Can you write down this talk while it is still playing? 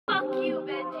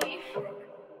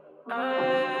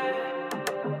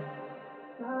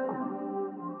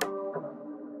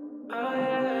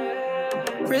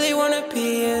Really wanna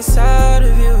be inside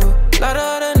of you. Lot of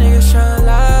other niggas tryna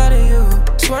lie to you.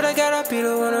 Swear to God I'll be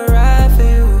the one to ride for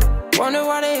you. Wonder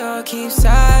why they all keep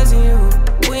sizing you.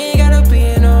 We ain't gotta be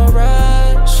in no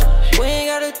rush. We ain't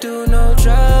gotta do no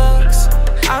drugs.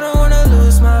 I don't wanna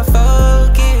lose my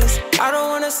focus. I don't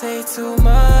wanna say too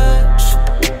much.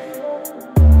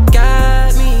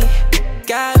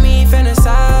 Got me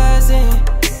fantasizing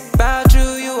about you,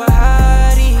 you a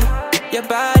hottie. Your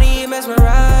body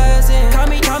mesmerizing. Call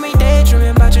me daydreaming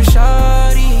about your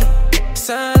shawty.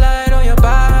 Sunlight on your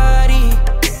body.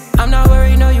 I'm not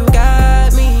worried, no, you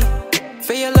got me.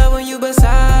 Feel your love when you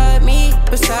beside me,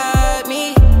 beside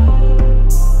me.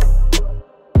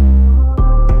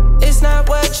 It's not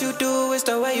what you do, it's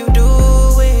the way you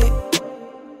do it.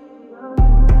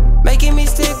 Making me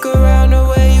stick around the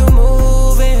way you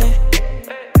moving.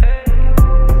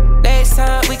 Next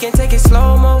time we can take it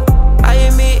slow-mo. I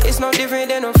admit it's no different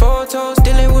than the photos.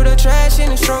 Dealing with the trash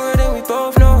and it's stronger than we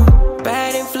both know.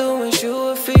 Bad influence you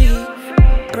a feed.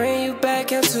 Bring you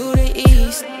back out to the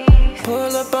east.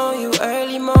 Pull up on you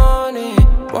early morning.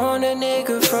 Want a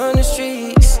nigga from the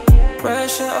streets.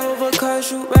 Rushing over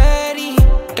cause you ready.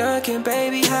 Dunkin'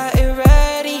 baby hot and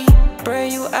ready.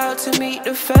 Bring you out to meet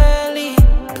the family.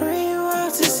 Bring you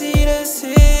out to see the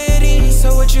city.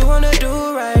 So what you wanna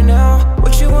do right now?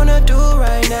 What you wanna do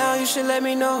right now? You should let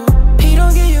me know. He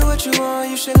don't give you what you want,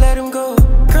 you should let him go.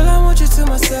 Girl, I want you to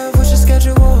myself, what's your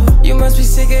schedule? You must be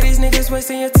sick of these niggas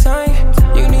wasting your time.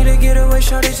 You need to get away,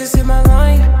 shorty, just hit my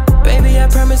line. Baby, I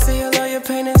promise that you'll all your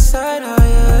pain inside, oh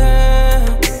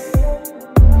yeah.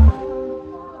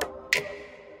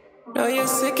 Know you're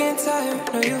sick and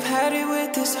tired, know you've had it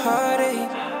with this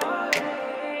heartache.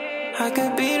 I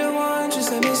could be the one,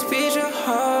 just let me speed your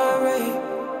heart.